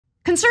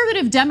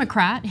Conservative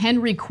Democrat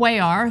Henry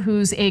Cuellar,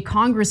 who's a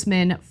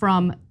congressman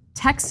from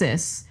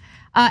Texas,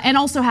 and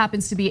also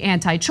happens to be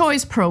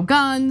anti-choice,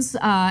 pro-guns,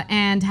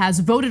 and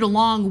has voted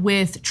along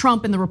with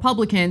Trump and the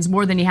Republicans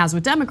more than he has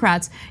with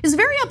Democrats, is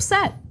very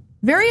upset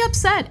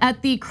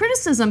at the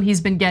criticism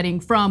he's been getting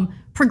from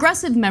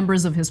progressive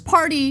members of his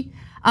party.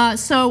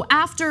 So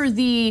after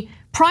the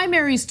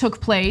primaries took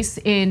place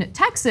in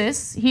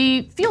Texas,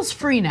 he feels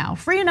free now,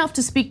 free enough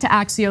to speak to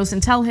Axios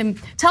and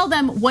tell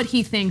them what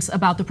he thinks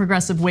about the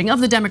progressive wing of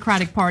the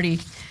Democratic Party.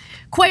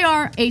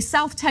 Cuellar, a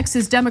South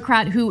Texas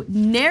Democrat who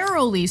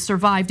narrowly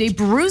survived a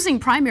bruising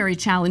primary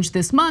challenge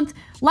this month,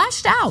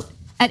 lashed out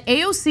at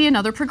AOC and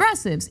other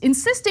progressives,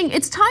 insisting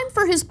it's time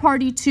for his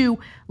party to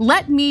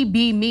let me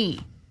be me.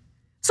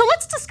 So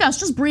let's discuss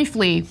just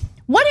briefly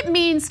what it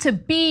means to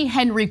be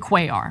Henry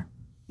Cuellar,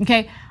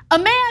 okay? A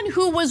man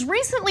who was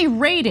recently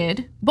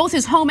raided, both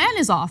his home and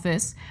his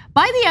office,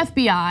 by the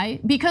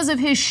FBI because of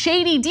his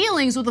shady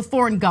dealings with a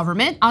foreign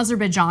government,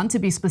 Azerbaijan to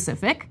be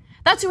specific.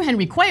 That's who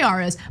Henry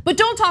Cuellar is, but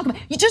don't talk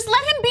about, you just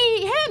let him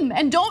be him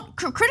and don't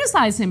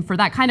criticize him for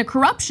that kind of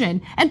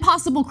corruption and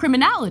possible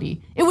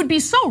criminality. It would be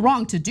so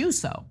wrong to do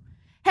so.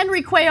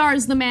 Henry Cuellar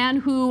is the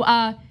man who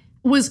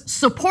was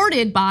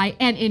supported by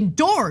and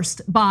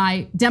endorsed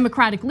by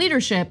Democratic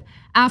leadership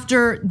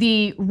after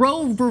the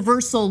Roe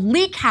reversal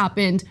leak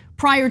happened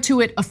prior to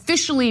it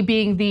officially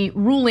being the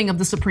ruling of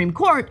the Supreme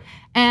Court.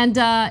 And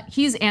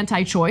he's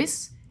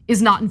anti-choice,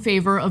 is not in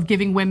favor of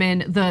giving women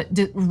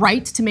the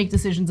right to make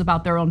decisions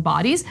about their own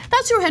bodies.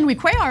 That's who Henry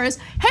Cuellar is.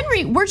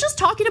 Henry, we're just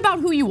talking about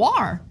who you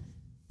are.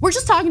 We're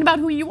just talking about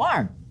who you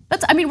are.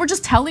 We're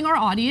just telling our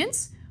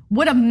audience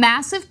what a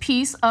massive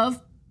piece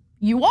of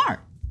you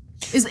are.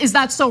 Is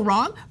that so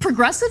wrong?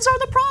 Progressives are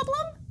the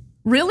problem?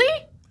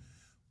 Really?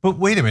 But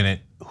wait a minute,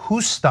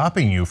 who's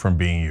stopping you from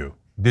being you?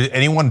 Did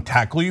anyone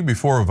tackle you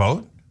before a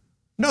vote?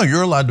 No,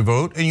 you're allowed to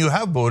vote, and you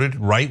have voted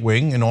right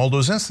wing in all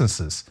those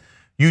instances.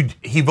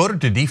 He voted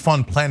to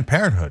defund Planned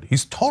Parenthood.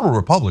 He's total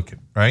Republican,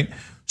 right?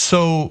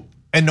 So,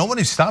 and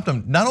nobody stopped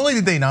him. Not only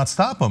did they not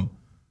stop him,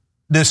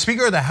 the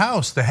Speaker of the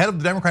House, the head of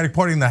the Democratic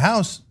Party in the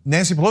House,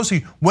 Nancy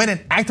Pelosi, went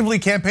and actively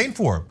campaigned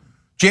for him.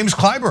 James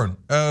Clyburn,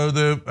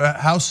 the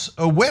House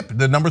whip,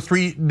 the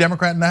 #3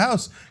 Democrat in the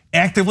House,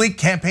 actively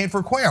campaigned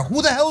for Cuellar.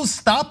 Who the hell is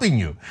stopping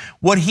you?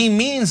 What he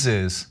means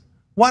is,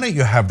 why don't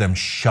you have them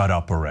shut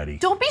up already?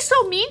 Don't be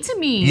so mean to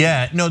me.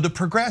 Yeah, no, the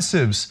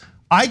progressives,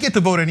 I get to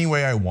vote any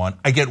way I want.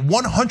 I get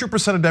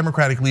 100% of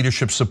Democratic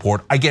leadership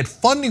support. I get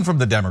funding from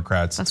the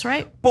Democrats. That's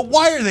right. But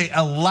why are they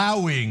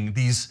allowing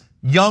these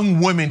young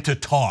women to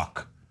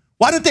talk?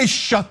 Why don't they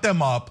shut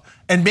them up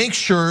and make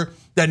sure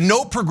that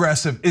no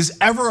progressive is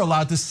ever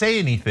allowed to say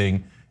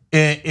anything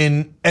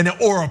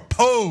or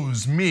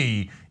oppose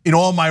me in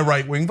all my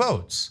right-wing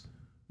votes?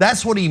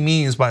 That's what he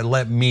means by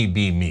let me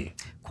be me.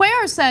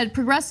 Cuellar said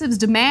progressives'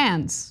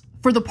 demands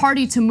for the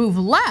party to move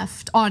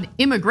left on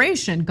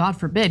immigration, God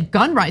forbid,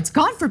 gun rights,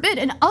 God forbid,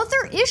 and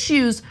other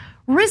issues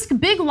risk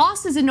big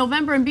losses in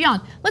November and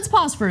beyond. Let's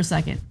pause for a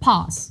second,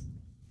 pause.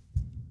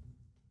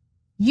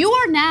 You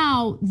are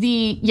now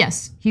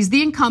yes, he's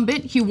the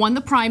incumbent. He won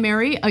the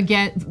primary,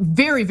 again,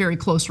 very, very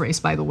close race,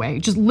 by the way,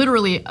 just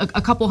literally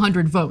a couple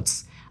hundred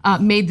votes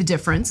made the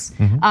difference.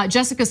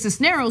 Jessica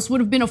Cisneros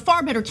would have been a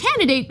far better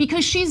candidate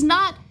because she doesn't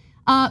have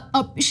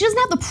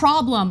the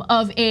problem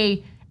of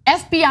a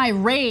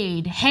FBI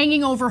raid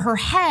hanging over her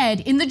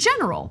head in the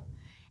general.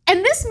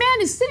 And this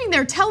man is sitting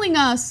there telling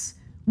us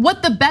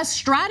what the best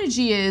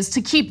strategy is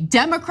to keep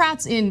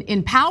Democrats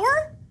in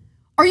power?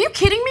 Are you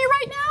kidding me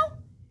right now?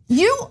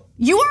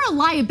 You are a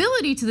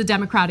liability to the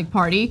Democratic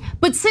Party,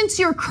 but since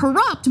you're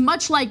corrupt,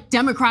 much like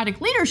Democratic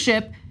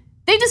leadership,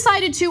 they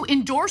decided to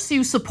endorse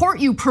you, support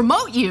you,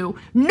 promote you,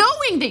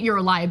 knowing that you're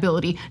a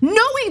liability,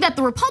 knowing that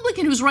the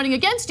Republican who's running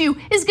against you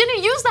is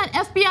gonna use that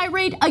FBI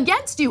raid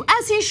against you,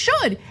 as he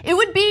should. It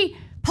would be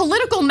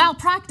political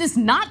malpractice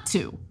not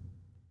to.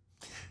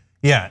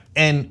 Yeah,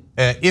 and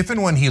if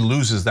and when he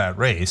loses that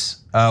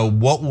race, how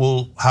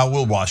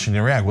will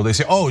Washington react? Will they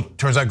say, oh, it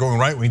turns out going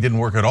right wing didn't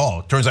work at all.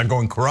 It turns out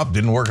going corrupt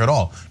didn't work at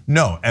all.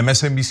 No,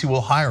 MSNBC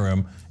will hire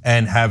him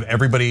and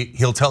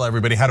he'll tell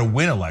everybody how to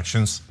win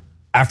elections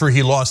after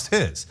he lost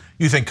his.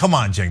 You think, come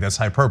on, Jake, that's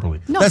hyperbole.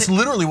 No, that's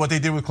literally what they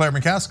did with Claire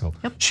McCaskill.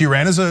 Yep. She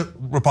ran as a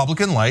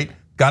Republican light,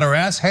 got her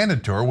ass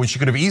handed to her when she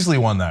could have easily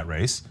won that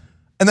race.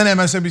 And then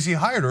MSNBC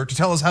hired her to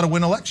tell us how to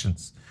win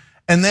elections.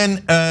 And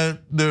then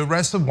the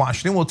rest of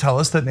Washington will tell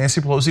us that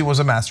Nancy Pelosi was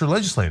a master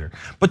legislator.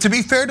 But to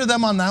be fair to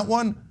them on that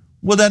one,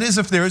 well, that is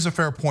if there is a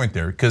fair point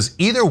there, because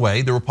either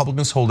way, the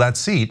Republicans hold that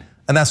seat,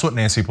 and that's what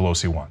Nancy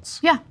Pelosi wants.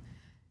 Yeah.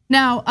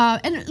 Now,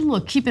 and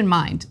look, keep in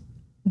mind,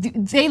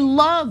 they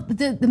love,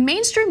 the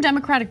mainstream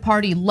Democratic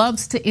Party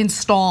loves to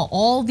install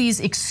all these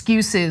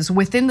excuses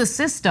within the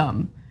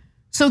system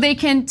so they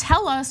can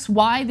tell us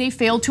why they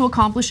failed to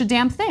accomplish a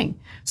damn thing.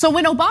 So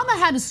when Obama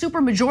had a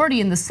supermajority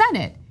in the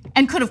Senate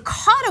and could have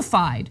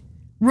codified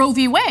Roe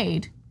v.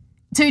 Wade,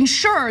 to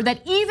ensure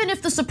that even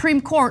if the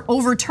Supreme Court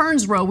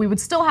overturns Roe, we would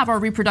still have our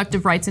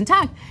reproductive rights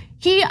intact.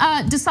 He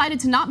decided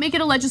to not make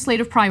it a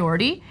legislative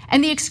priority.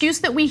 And the excuse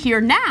that we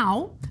hear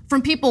now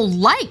from people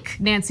like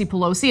Nancy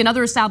Pelosi and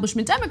other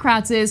establishment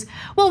Democrats is,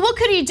 well, what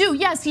could he do?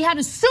 Yes, he had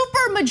a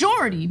super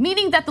majority,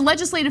 meaning that the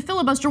legislative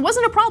filibuster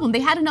wasn't a problem.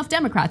 They had enough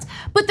Democrats,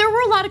 but there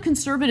were a lot of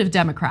conservative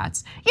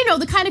Democrats. You know,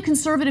 the kind of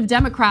conservative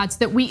Democrats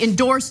that we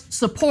endorse,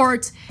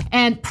 support,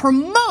 and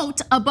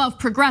promote above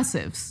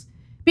progressives.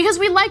 Because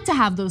we like to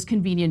have those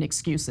convenient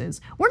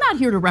excuses. We're not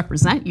here to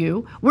represent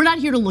you. We're not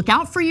here to look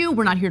out for you.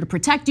 We're not here to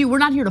protect you. We're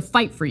not here to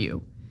fight for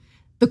you.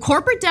 The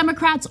corporate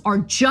Democrats are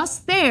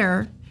just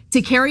there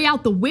to carry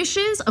out the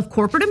wishes of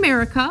corporate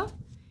America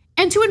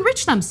and to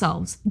enrich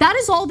themselves. That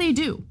is all they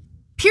do,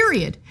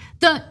 period.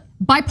 The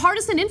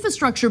bipartisan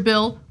infrastructure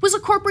bill was a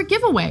corporate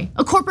giveaway,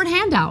 a corporate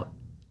handout.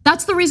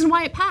 That's the reason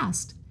why it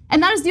passed.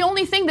 And that is the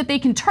only thing that they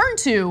can turn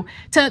to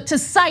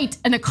cite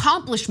an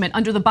accomplishment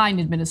under the Biden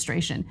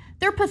administration.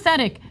 They're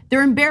pathetic,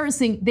 they're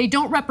embarrassing, they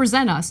don't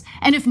represent us.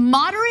 And if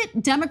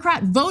moderate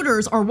Democrat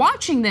voters are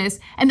watching this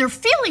and their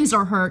feelings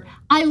are hurt,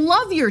 I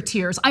love your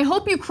tears. I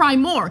hope you cry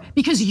more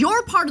because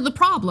you're part of the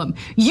problem.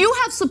 You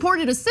have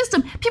supported a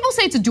system. People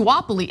say it's a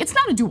duopoly. It's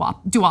not a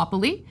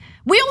duopoly.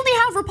 We only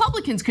have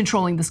Republicans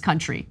controlling this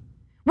country.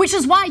 Which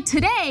is why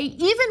today,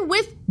 even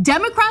with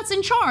Democrats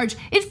in charge,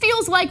 it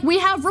feels like we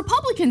have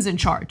Republicans in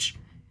charge.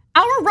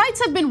 Our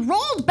rights have been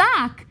rolled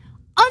back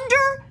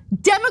under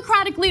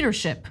Democratic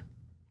leadership,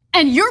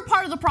 and you're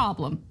part of the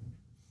problem.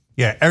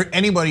 Yeah,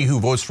 anybody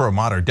who votes for a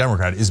moderate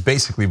Democrat is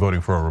basically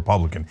voting for a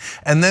Republican.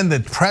 And then the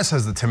press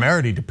has the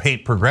temerity to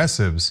paint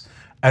progressives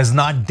as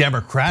not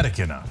democratic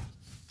enough.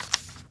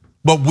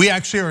 But we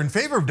actually are in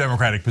favor of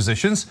democratic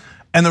positions,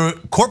 and the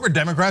corporate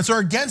Democrats are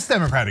against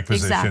democratic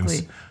positions.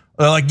 Exactly.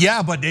 They're like,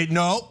 yeah, but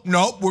no,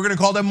 we're gonna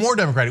call them more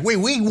democratic. Wait,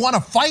 we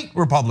wanna fight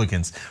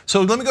Republicans.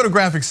 So let me go to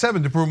graphic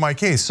 7 to prove my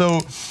case.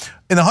 So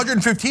in the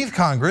 115th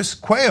Congress,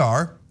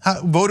 Cuellar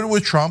voted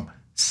with Trump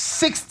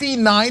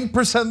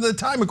 69% of the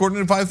time, according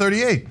to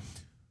 538.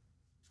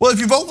 Well, if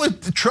you vote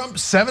with Trump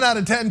 7 out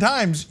of 10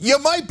 times, you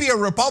might be a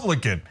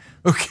Republican,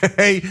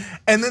 okay?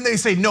 And then they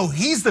say, no,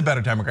 he's the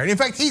better Democrat. In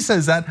fact, he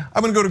says that.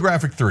 I'm gonna go to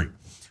graphic 3.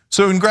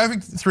 So in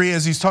graphic 3,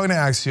 as he's talking to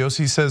Axios,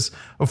 he says,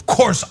 of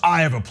course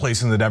I have a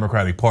place in the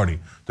Democratic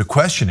Party. The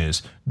question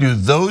is, do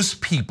those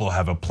people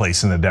have a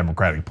place in the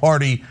Democratic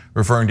Party,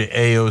 referring to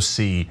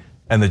AOC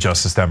and the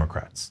Justice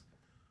Democrats?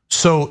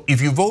 So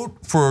if you vote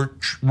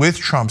with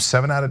Trump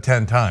 7 out of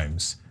 10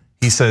 times,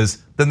 he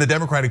says, then the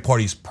Democratic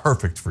Party is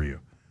perfect for you.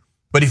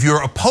 But if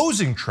you're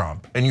opposing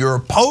Trump and you're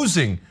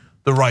opposing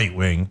the right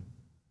wing,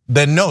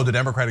 then no, the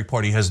Democratic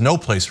Party has no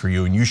place for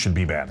you and you should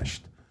be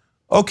banished.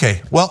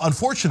 Okay, well,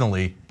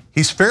 unfortunately,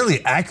 he's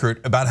fairly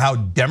accurate about how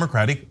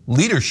Democratic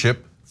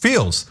leadership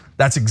feels.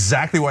 That's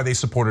exactly why they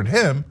supported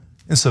him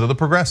instead of the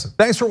progressive.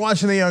 Thanks for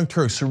watching The Young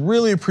Turks,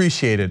 really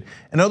appreciate it.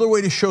 Another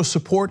way to show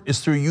support is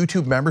through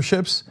YouTube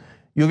memberships.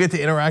 You'll get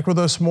to interact with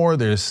us more.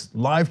 There's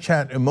live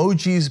chat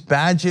emojis,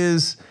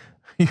 badges.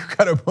 You've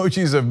got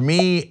emojis of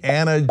me,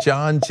 Anna,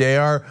 John,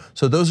 JR.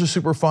 So those are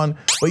super fun.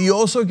 But you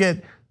also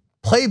get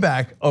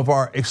playback of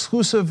our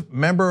exclusive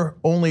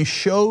member-only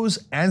shows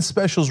and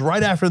specials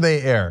right after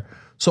they air.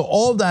 So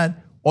all of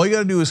that, all you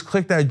gotta do is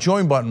click that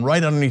join button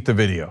right underneath the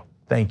video.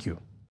 Thank you.